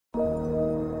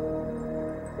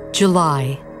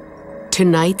July,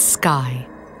 tonight's sky,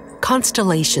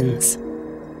 constellations.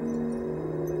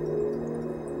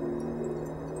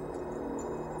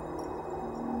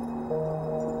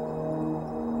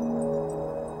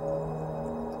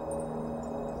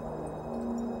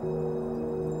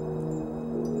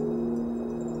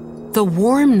 The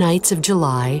warm nights of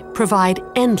July provide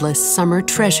endless summer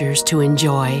treasures to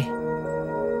enjoy.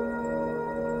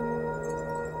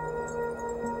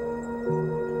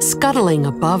 Scuttling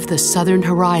above the southern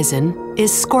horizon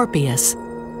is Scorpius,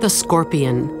 the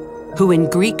scorpion, who in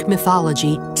Greek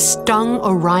mythology stung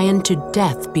Orion to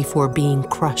death before being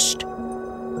crushed.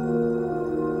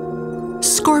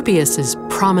 Scorpius's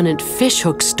prominent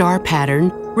fishhook star pattern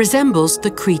resembles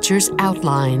the creature's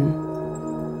outline.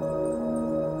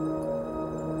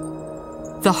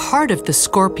 The heart of the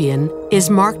scorpion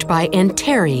is marked by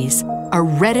Antares, a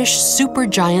reddish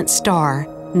supergiant star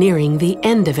nearing the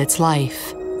end of its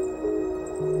life.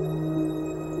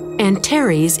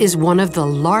 Antares is one of the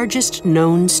largest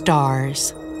known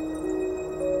stars.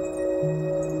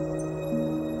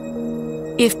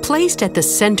 If placed at the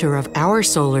center of our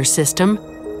solar system,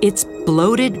 its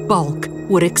bloated bulk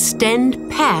would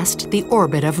extend past the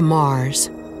orbit of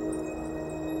Mars.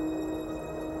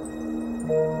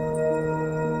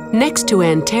 Next to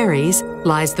Antares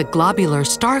lies the globular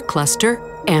star cluster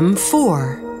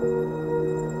M4.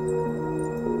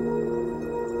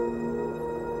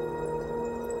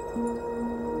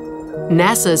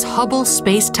 NASA's Hubble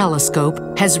Space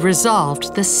Telescope has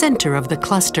resolved the center of the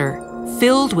cluster,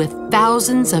 filled with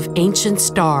thousands of ancient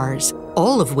stars,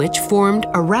 all of which formed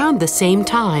around the same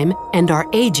time and are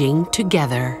aging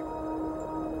together.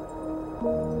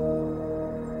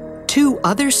 Two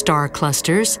other star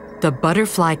clusters, the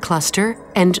Butterfly Cluster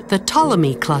and the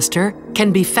Ptolemy Cluster,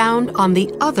 can be found on the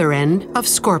other end of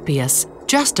Scorpius,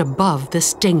 just above the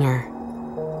Stinger.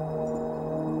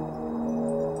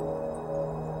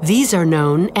 These are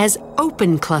known as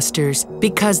open clusters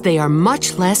because they are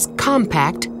much less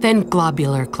compact than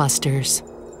globular clusters.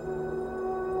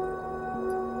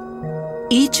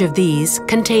 Each of these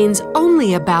contains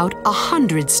only about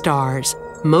 100 stars,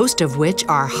 most of which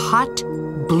are hot,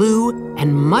 blue,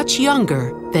 and much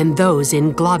younger than those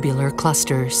in globular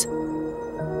clusters.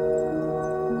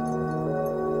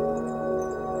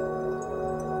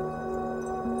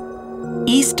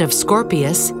 East of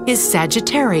Scorpius is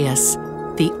Sagittarius,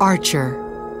 the Archer.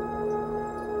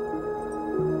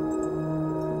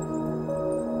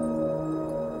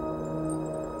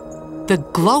 The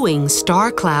glowing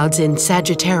star clouds in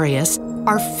Sagittarius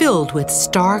are filled with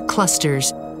star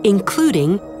clusters,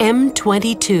 including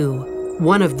M22,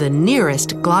 one of the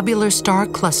nearest globular star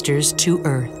clusters to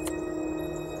Earth.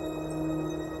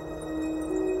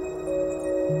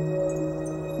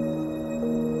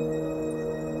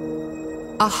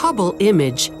 A Hubble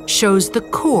image shows the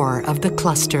core of the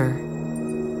cluster.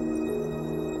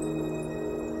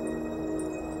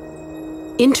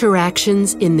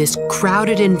 Interactions in this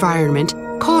crowded environment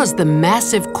cause the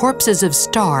massive corpses of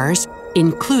stars,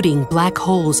 including black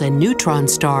holes and neutron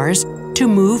stars, to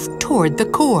move toward the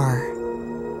core.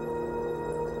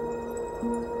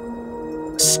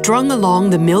 Strung along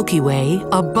the Milky Way,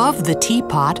 above the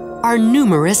teapot, are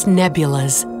numerous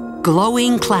nebulas,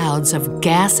 glowing clouds of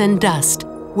gas and dust,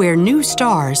 where new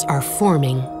stars are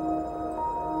forming.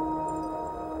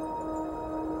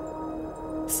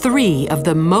 Three of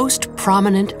the most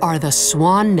prominent are the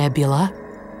Swan Nebula,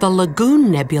 the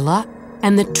Lagoon Nebula,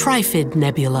 and the Trifid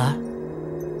Nebula.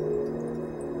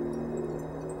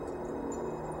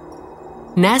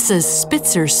 NASA's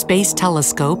Spitzer Space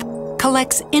Telescope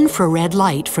collects infrared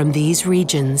light from these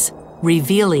regions,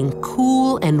 revealing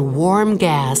cool and warm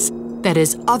gas that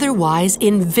is otherwise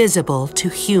invisible to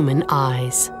human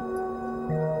eyes.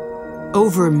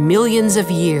 Over millions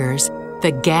of years,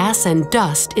 the gas and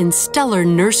dust in stellar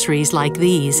nurseries like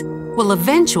these will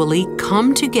eventually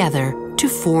come together to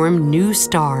form new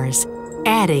stars,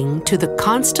 adding to the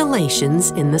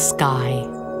constellations in the sky.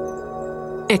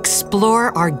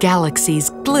 Explore our galaxy's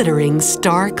glittering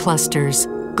star clusters,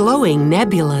 glowing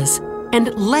nebulas,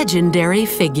 and legendary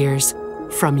figures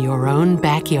from your own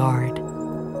backyard.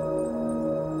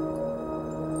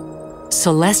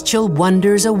 Celestial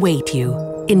wonders await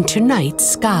you in tonight's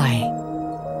sky.